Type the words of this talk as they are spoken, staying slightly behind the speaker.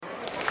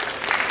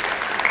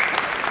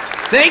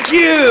Thank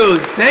you.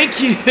 Thank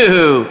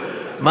you.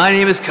 My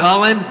name is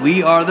Colin.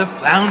 We are the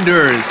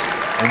Flounders,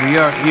 and we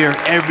are here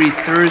every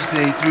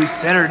Thursday through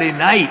Saturday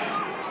night.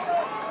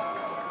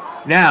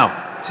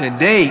 Now,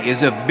 today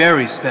is a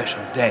very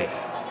special day.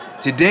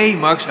 Today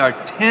marks our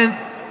 10th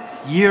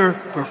year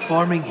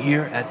performing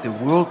here at the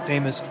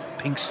world-famous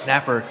Pink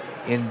Snapper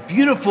in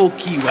beautiful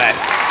Key West.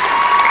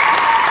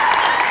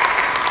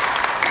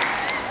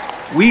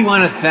 We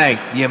want to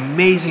thank the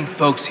amazing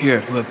folks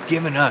here who have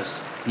given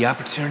us the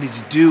opportunity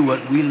to do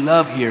what we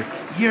love here,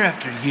 year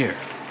after year.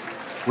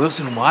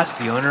 Wilson Watts,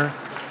 the owner,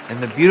 and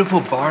the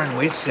beautiful bar and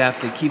wait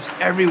staff that keeps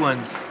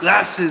everyone's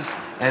glasses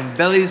and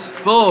bellies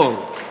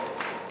full.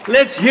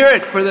 Let's hear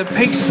it for the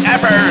Pink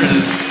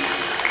Snappers!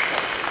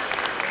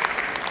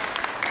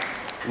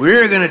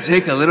 We're going to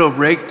take a little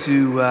break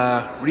to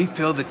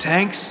refill the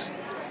tanks,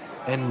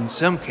 and in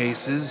some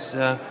cases,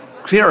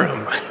 clear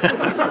them.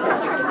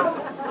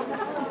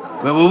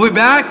 But we'll be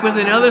back with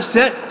another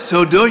set,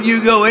 so don't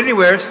you go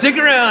anywhere. Stick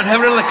around,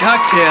 have another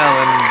cocktail,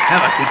 and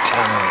have a good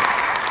time.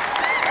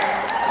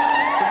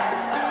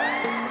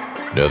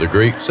 Another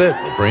great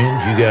set, my friend.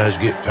 You guys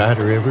get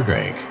tighter every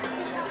drink.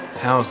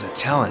 How's the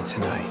talent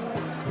tonight?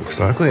 Looks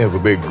like we have a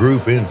big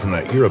group in from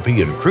that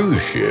European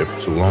cruise ship.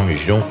 So long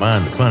as you don't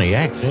mind the funny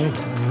accent,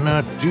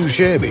 not too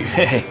shabby.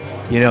 Hey,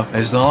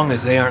 as long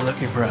as they aren't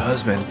looking for a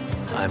husband,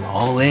 I'm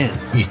all in.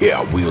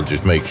 Yeah, we'll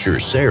just make sure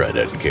Sarah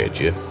doesn't catch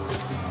you.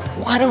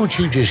 Why don't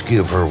you just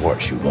give her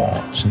what she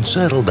wants and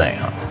settle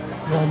down?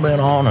 You've been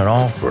on and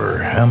off for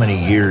how many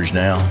years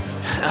now?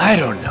 I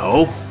don't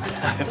know.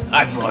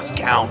 I've lost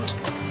count.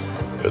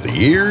 For the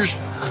years?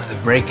 The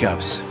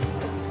breakups.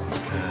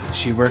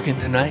 She working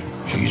tonight?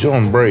 She's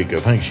on break.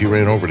 I think she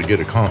ran over to get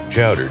a conch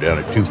chowder down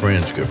at Two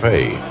Friends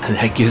Cafe.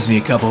 That gives me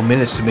a couple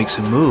minutes to make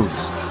some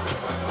moves.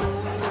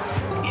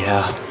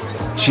 Yeah,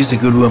 she's a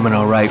good woman,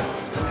 all right,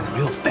 and a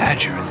real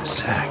badger in the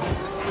sack.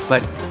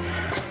 But,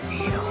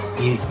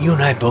 you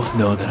and I both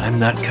know that I'm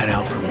not cut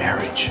out for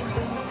marriage.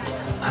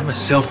 I'm a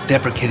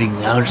self-deprecating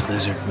lounge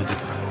lizard with a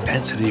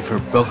propensity for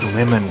broken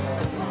women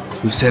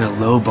who set a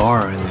low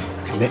bar in the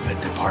commitment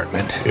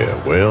department. Yeah,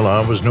 well,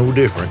 I was no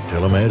different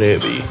till I met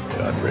Evie.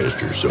 God rest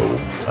her soul.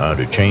 I'd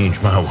have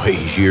changed my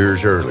ways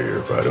years earlier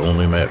if I'd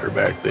only met her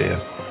back then.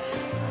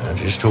 I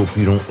just hope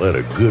you don't let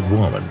a good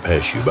woman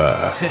pass you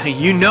by.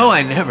 You know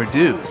I never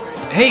do.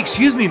 Hey,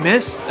 excuse me,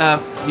 miss.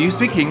 Do you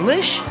speak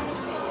English?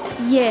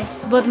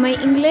 Yes, but my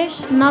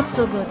English not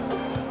so good.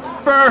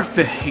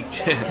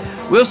 Perfect.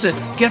 Wilson,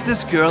 get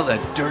this girl a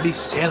dirty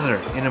sailor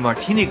in a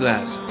martini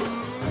glass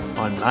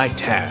on my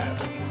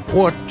tab.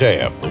 What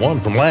tab? The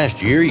one from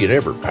last year you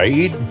never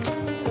paid?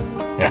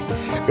 Yeah,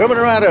 coming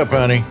right up,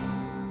 honey.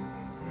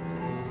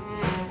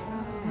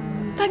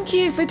 Thank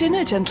you for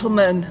dinner,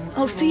 gentlemen.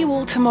 I'll see you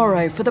all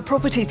tomorrow for the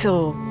property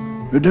tour.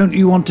 Don't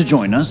you want to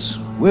join us?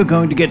 We're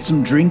going to get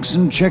some drinks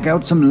and check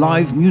out some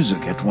live music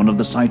at one of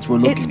the sites we're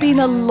looking at. It's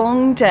been a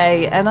long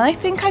day, and I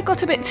think I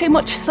got a bit too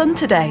much sun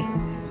today.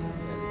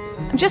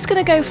 I'm just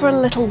going to go for a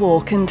little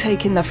walk and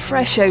take in the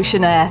fresh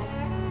ocean air,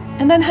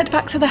 and then head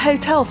back to the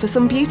hotel for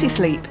some beauty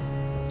sleep.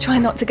 Try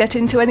not to get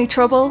into any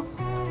trouble.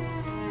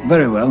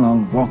 Very well,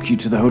 I'll walk you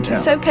to the hotel.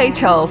 It's okay,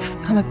 Charles.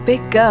 I'm a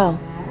big girl.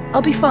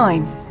 I'll be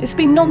fine. It's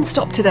been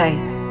non-stop today.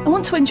 I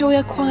want to enjoy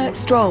a quiet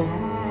stroll.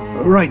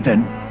 Right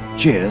then.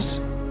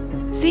 Cheers.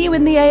 See you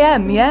in the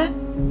AM, yeah?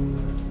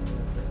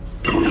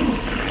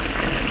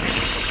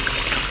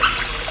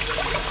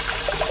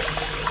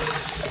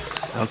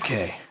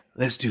 Okay,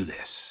 let's do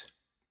this.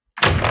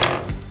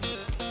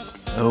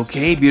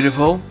 Okay,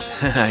 beautiful.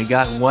 I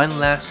got one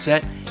last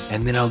set,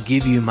 and then I'll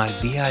give you my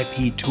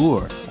VIP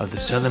tour of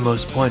the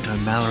southernmost point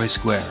on Mallory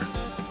Square.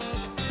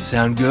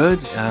 Sound good?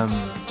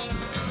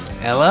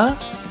 Ella?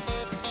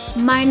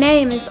 My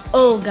name is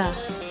Olga.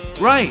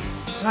 Right.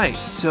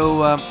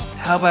 So,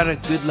 how about a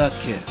good luck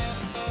kiss?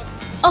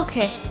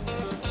 Okay.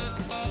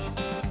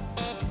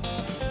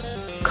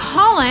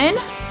 Colin?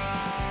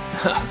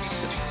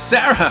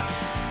 Sarah!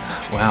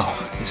 Wow,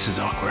 this is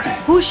awkward.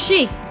 Who's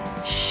she?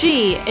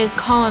 She is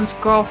Colin's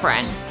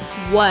girlfriend.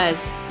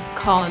 Was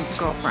Colin's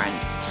girlfriend.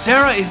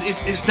 Sarah,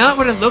 it's not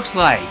what it looks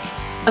like.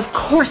 Of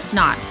course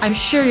not. I'm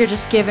sure you're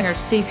just giving her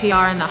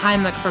CPR and the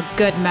Heimlich for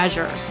good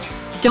measure.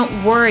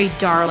 Don't worry,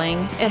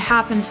 darling. It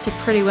happens to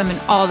pretty women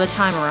all the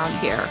time around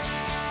here.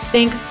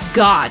 Thank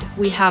God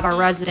we have our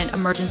resident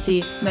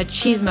emergency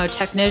machismo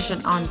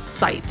technician on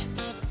site.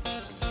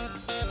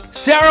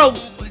 Sarah,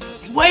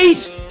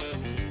 wait!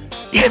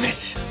 Damn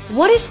it.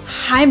 What is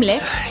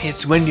Heimlich?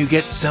 It's when you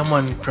get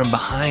someone from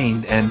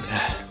behind and...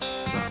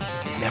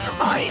 never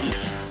mind.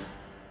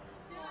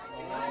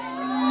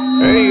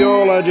 Hey,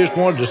 y'all, I just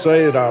wanted to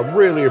say that I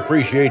really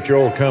appreciate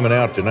y'all coming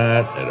out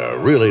tonight, and I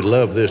really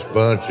love this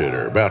bunch that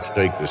are about to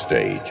take the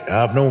stage.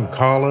 I've known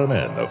Colin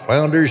and the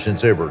Flounders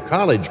since they were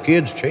college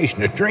kids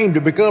chasing a dream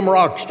to become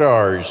rock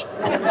stars.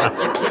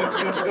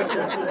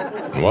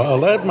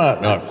 While that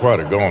might not quite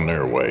have gone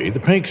their way,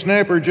 the Pink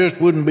Snapper just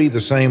wouldn't be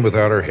the same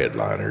without our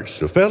headliners.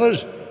 So,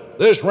 fellas,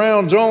 this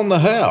round's on the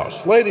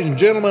house. Ladies and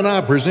gentlemen,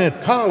 I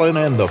present Colin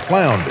and the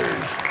Flounders.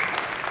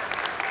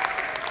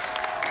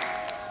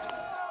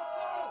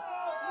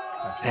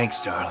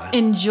 Thanks, darling.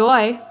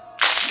 Enjoy.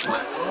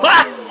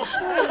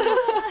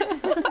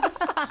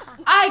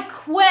 I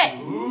quit.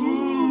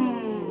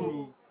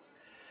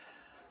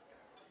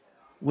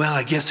 Well,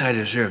 I guess I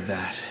deserve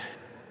that.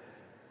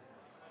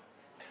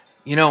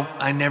 You know,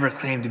 I never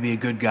claimed to be a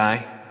good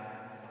guy.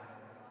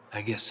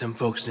 I guess some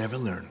folks never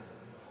learn.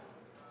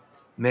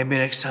 Maybe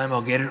next time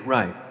I'll get it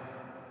right.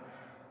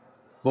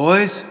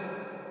 Boys?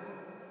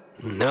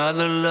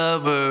 Another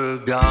lover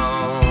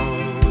gone.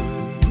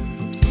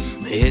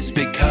 It's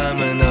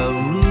becoming a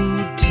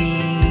routine.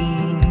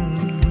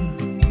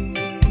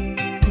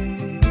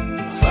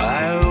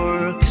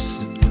 Fireworks,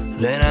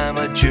 then I'm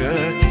a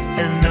jerk,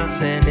 and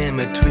nothing in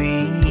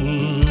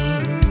between.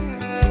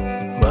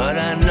 But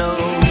I know,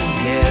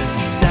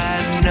 yes,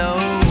 I know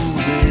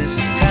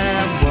this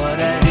time what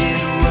I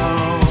did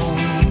wrong.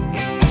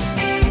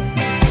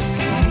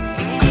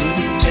 Good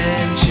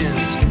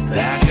intentions,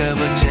 lack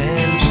of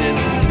attention,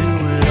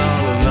 knew it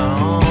all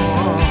along.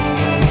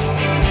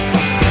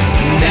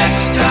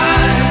 Next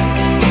time,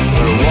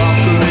 gonna walk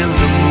her in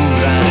the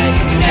moonlight.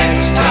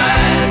 Next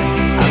time,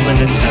 I'm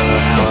gonna tell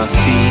her how I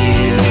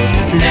feel.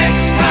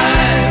 Next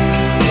time,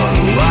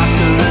 gonna rock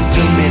her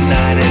until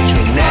midnight, and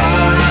she'll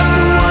never have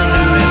to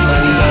wonder if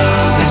my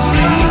love is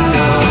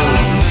real.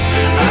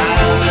 I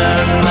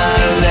learned my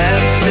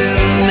lesson,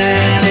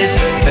 and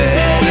it's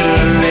better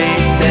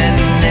late than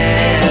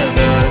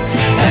never.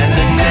 And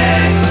the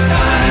next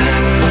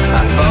time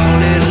I fall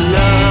in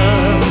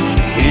love,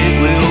 it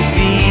will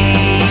be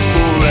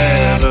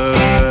forever.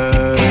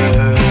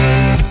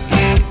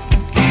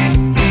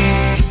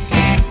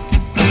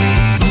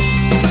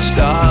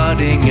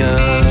 Starting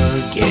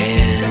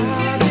again,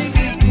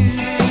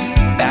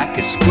 back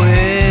at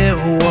square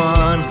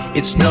one,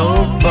 it's no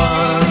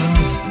fun.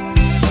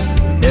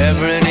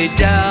 Never any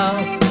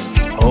doubt,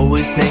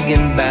 always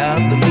thinking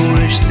about the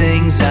foolish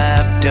things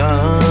I've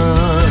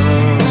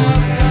done.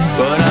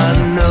 But I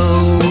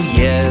know,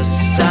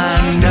 yes,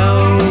 I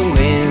know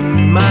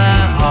in my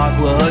heart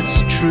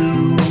what's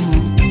true.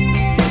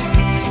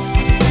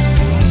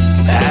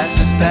 Past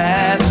is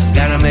past,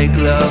 gotta make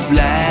love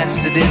last.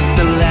 It is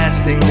the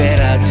last thing that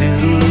I do.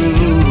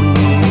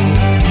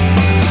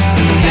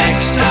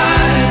 Next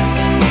time,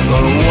 I'm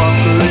gonna walk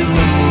her in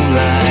the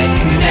moonlight.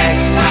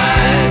 Next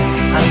time,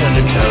 I'm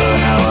gonna tell her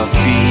how I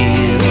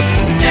feel.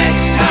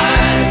 Next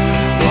time,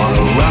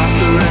 gonna rock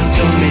her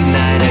until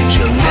midnight, and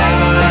she'll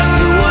never have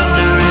to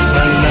wonder if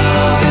my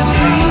love is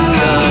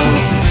real.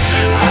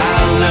 I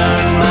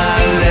learned my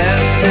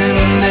lesson,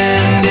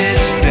 and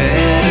it's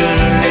better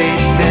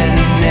late than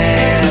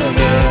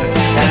never.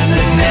 And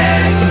the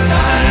next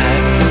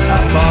time I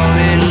fall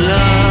in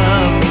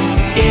love,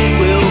 it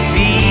will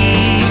be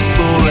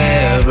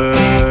forever.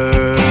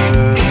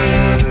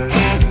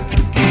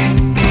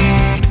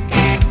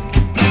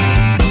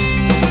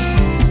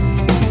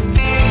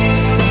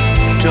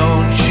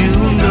 Don't you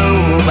know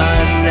by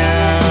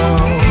now?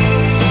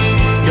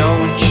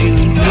 Don't you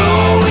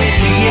know it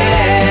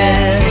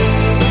yet?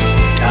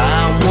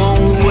 Time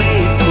won't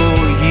wait for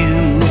you.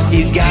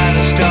 You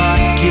gotta start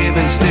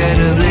giving instead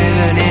of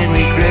living in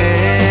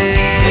regret.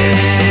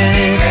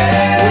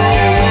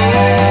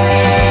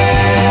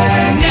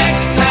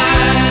 Next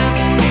time,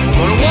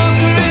 gonna walk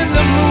her in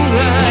the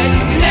moonlight.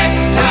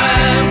 Next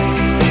time,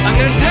 I'm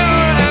gonna tell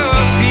her how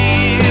I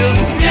feel.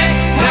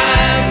 Next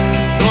time,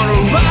 gonna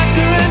rock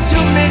her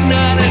until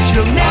midnight, and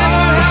she'll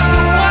never have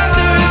to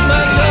wonder if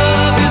my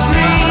love is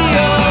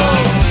real.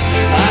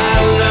 I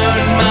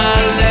learned my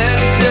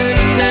lesson,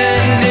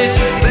 and it's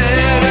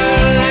better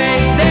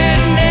late than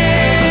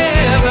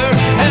never.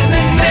 And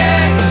the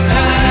next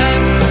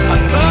time I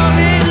fall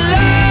in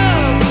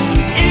love,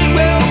 it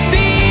will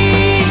be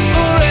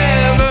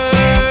forever.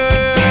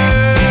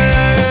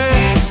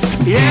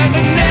 Yeah,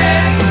 the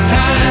next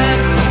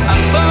time I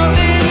fall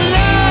in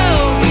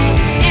love,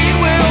 it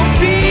will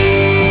be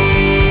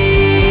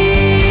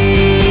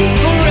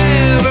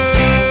forever.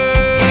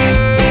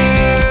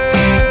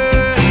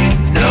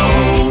 No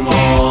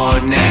more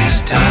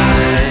next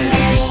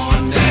times.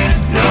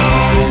 No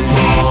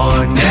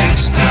more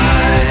next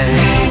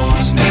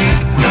times.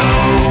 No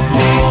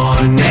more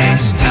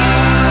next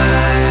times.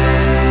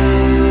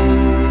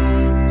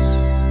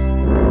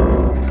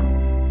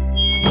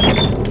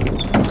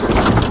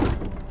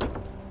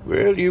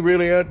 Well, you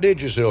really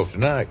outdid yourself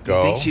tonight, You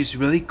Call. think she's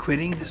really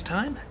quitting this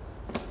time?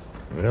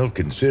 Well,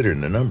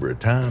 considering the number of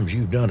times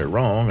you've done it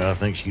wrong, I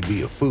think she'd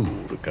be a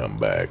fool to come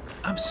back.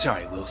 I'm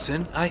sorry,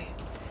 Wilson. I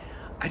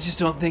just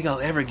don't think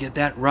I'll ever get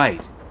that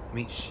right. I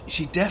mean,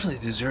 she definitely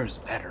deserves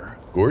better.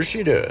 Of course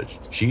she does.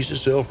 She's a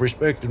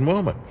self-respecting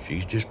woman.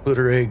 She's just put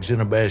her eggs in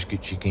a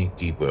basket she can't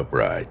keep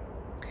upright.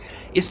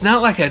 It's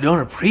not like I don't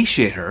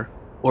appreciate her,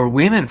 or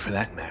women for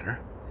that matter.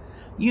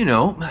 You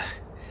know,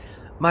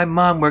 my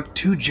mom worked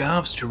 2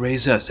 jobs to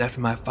raise us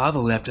after my father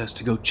left us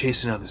to go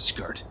chase another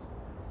skirt.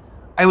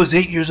 I was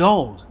 8 years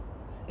old,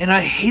 and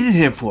I hated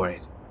him for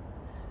it.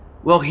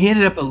 Well, he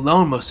ended up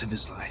alone most of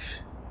his life.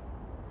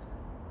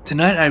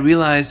 Tonight I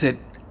realized that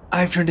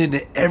I've turned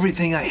into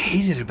everything I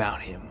hated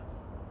about him.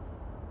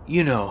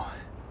 You know,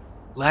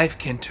 life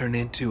can turn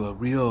into a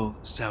real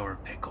sour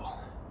pickle.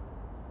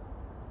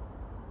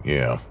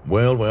 Yeah,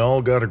 well, we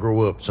all gotta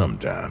grow up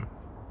sometime.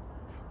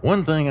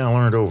 One thing I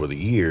learned over the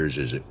years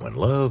is that when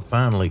love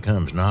finally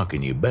comes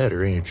knocking, you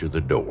better answer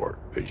the door,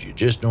 'cause you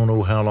just don't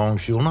know how long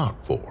she'll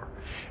knock for,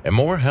 and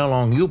more how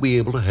long you'll be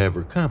able to have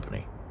her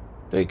company.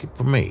 Take it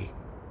from me.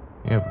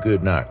 Have a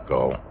good night,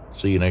 Colin.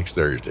 See you next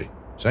Thursday.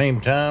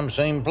 Same time,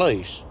 same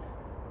place.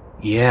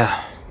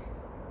 Yeah,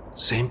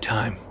 same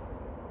time,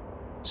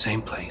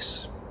 same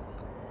place,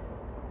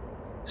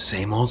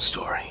 same old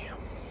story.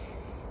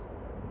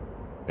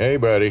 Hey,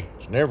 buddy,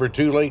 it's never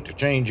too late to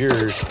change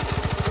yours.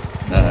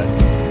 Night.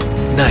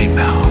 Night,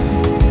 pal.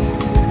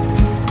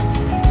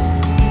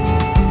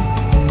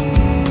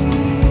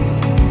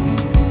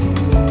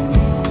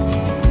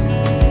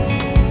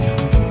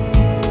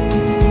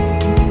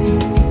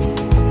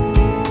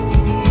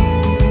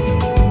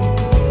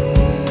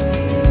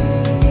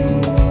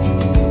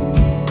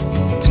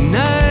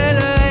 Tonight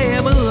I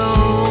am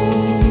alone,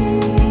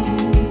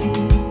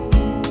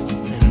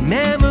 and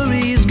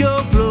memories go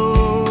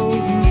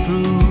floating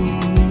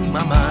through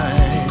my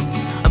mind.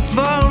 I'm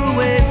far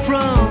away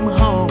from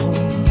home,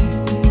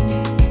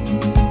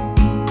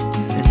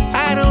 and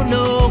I don't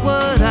know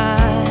what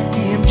I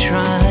am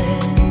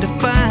trying to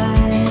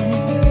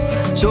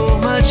find. So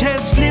much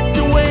has slipped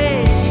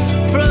away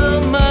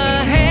from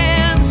my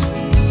hands.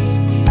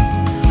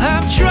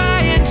 I'm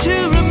trying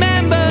to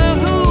remember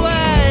who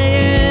I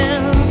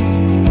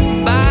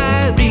am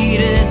by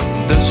reading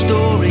the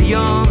story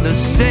on the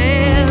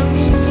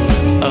sands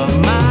of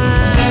my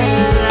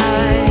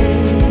life.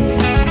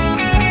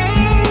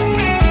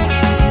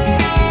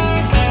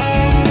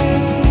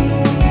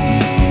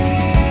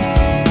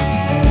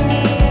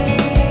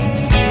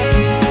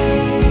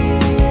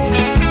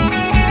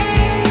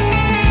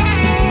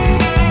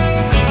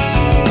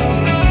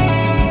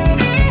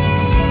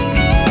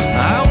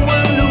 I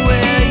wonder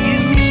where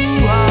you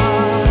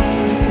are.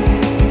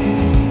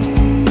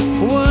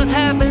 What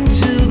happened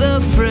to the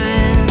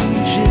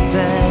friendship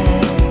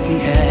that we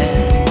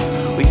had?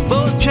 We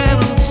both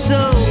traveled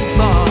so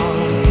far.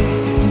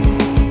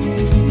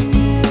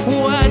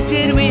 Why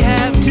did we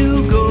have to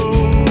go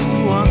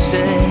on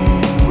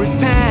separate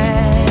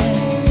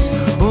paths?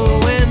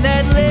 Oh, and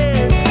that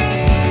list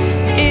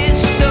is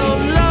so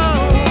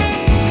long.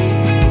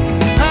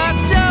 I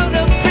don't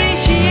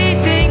appreciate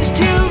things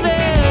till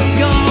they're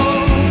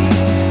gone.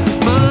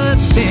 But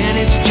then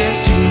it's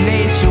just too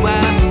late, so I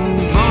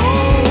move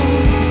on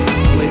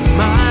with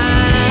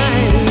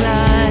my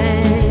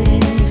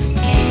life.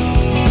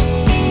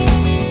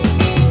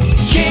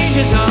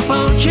 Changes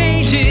upon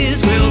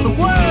changes, will the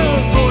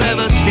world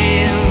forever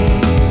spin?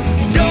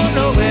 Don't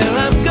know where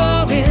I'm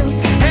going,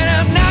 and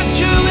I'm not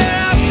sure where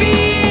I've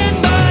been,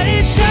 but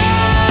it's alright,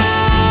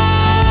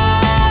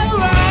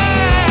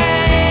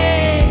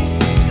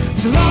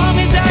 as long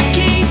as I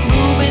keep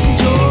moving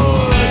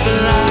toward the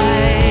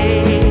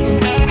light.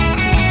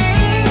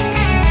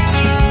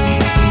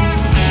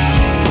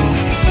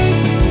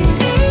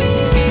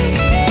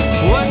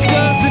 What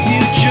does the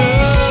future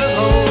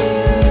hold?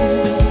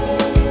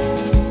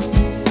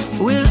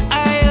 Will I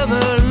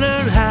ever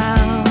learn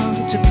how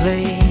to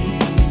play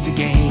the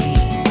game?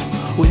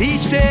 With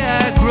each day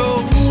I grow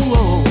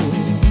old,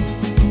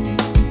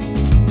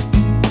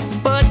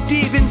 but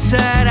deep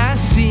inside I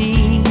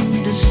seem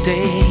to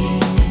stay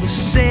the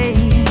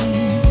same.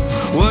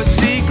 What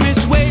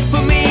secrets wait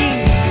for me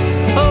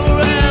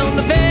around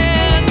the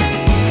bend?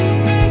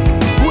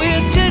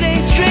 Will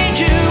today's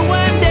stranger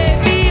one day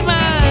be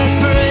my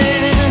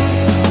friend?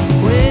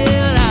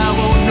 Well, I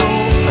won't know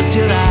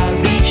until I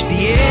reach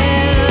the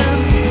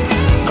end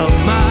of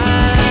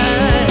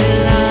my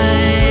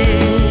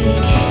life.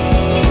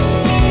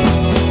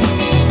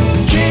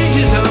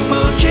 Changes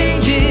upon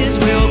changes,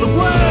 will the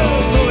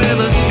world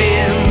forever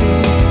spin?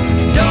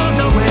 Don't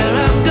know where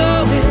I'm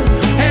going,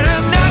 and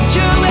I'm not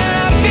sure where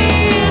I've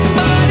been,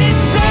 but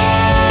it's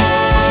alright,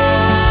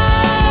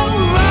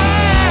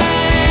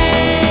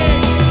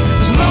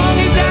 as long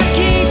as I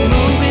keep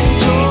moving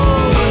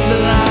toward the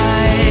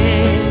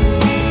light.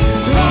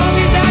 As long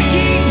as I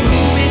keep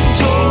moving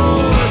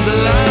toward the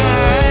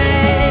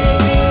light.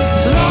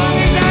 As long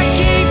as I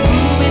keep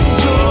moving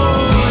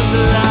toward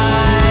the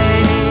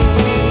light.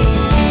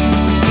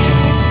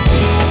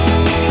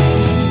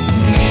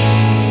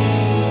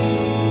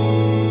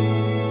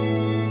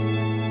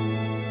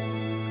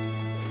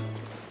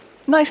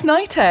 Nice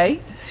night, eh?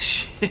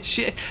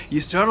 Shit,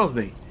 you startled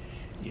me.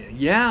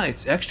 Yeah,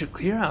 it's extra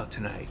clear out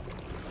tonight.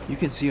 You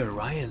can see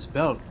Orion's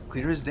belt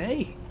clear as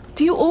day.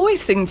 Do you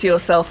always sing to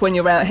yourself when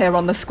you're out here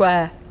on the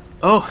square?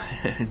 Oh,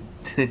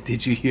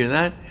 did you hear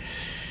that?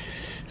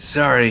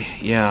 Sorry,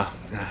 yeah.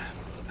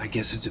 I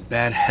guess it's a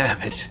bad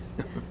habit.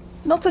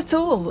 Not at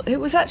all. It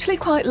was actually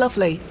quite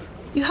lovely.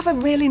 You have a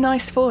really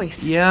nice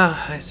voice. Yeah,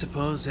 I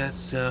suppose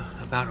that's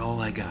about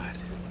all I got.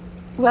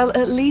 Well,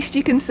 at least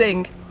you can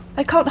sing.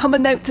 I can't hum a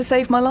note to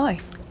save my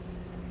life.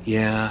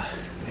 Yeah.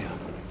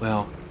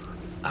 Well,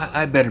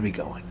 I better be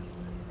going.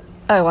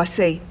 Oh, I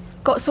see.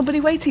 Got somebody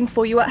waiting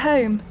for you at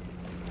home?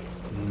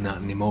 Not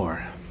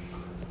anymore.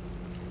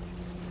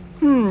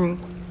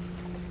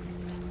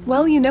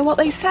 Well, you know what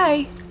they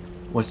say.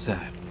 What's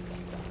that?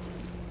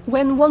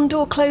 When one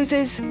door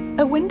closes,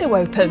 a window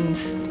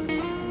opens.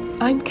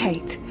 I'm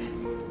Kate.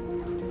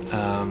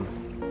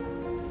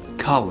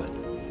 Colin.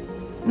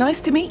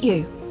 Nice to meet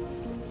you.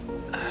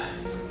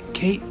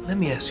 Kate, let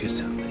me ask you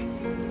something.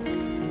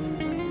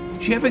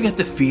 Do you ever get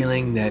the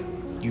feeling that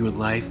your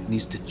life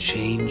needs to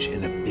change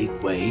in a big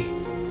way,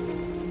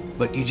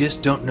 but you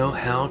just don't know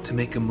how to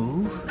make a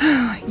move?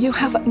 You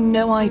have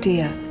no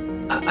idea.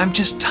 I'm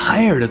just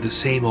tired of the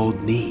same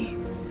old me.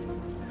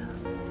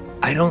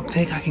 I don't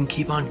think I can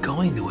keep on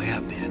going the way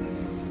I've been.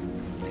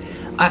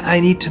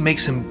 I need to make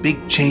some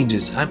big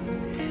changes. I'm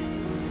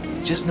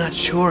just not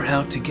sure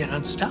how to get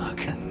unstuck.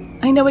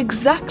 I know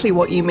exactly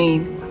what you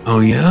mean.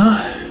 Oh,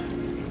 yeah?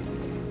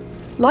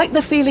 Like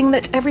the feeling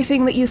that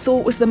everything that you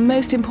thought was the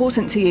most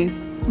important to you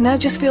now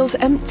just feels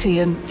empty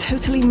and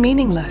totally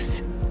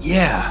meaningless.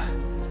 Yeah,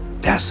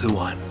 that's the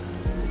one.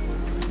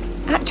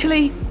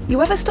 Actually,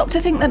 you ever stop to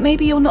think that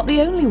maybe you're not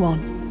the only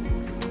one?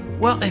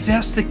 Well, if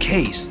that's the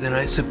case, then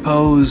I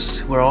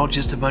suppose we're all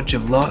just a bunch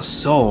of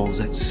lost souls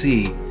at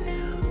sea,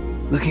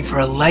 looking for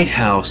a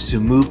lighthouse to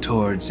move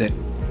towards that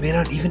may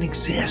not even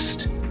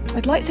exist.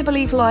 I'd like to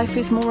believe life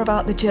is more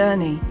about the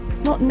journey,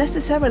 not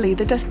necessarily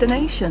the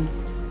destination.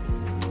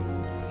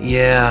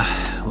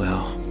 Yeah,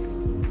 well,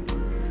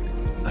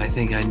 I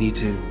think I need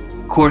to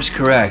course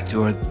correct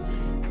or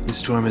the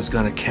storm is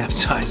gonna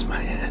capsize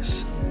my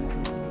ass.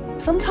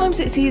 Sometimes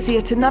it's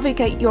easier to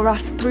navigate your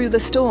ass through the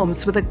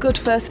storms with a good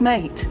first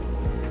mate.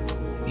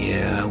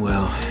 Yeah,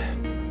 well,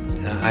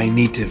 I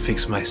need to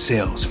fix my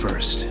sails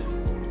first.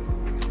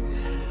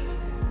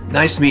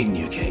 Nice meeting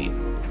you, Kate.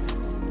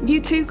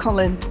 You too,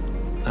 Colin.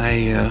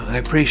 I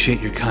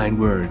appreciate your kind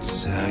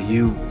words.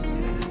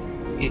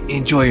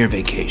 Enjoy your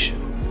vacation.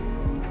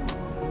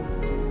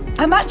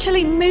 I'm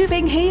actually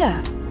moving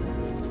here.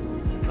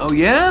 Oh,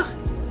 yeah?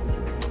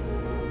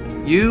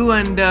 You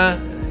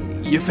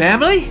and, your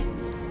family?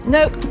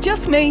 Nope,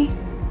 just me.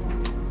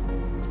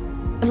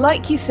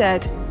 Like you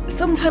said,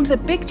 sometimes a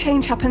big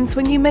change happens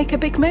when you make a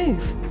big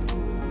move.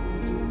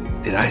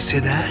 Did I say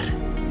that?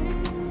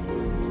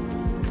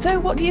 So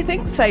what do you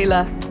think,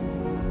 sailor?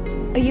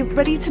 Are you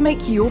ready to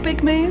make your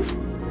big move?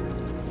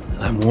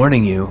 I'm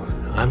warning you,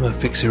 I'm a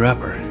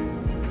fixer-upper.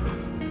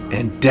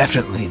 And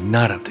definitely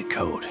not up to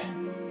code.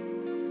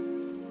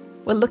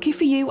 Well, lucky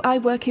for you, I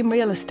work in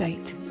real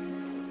estate.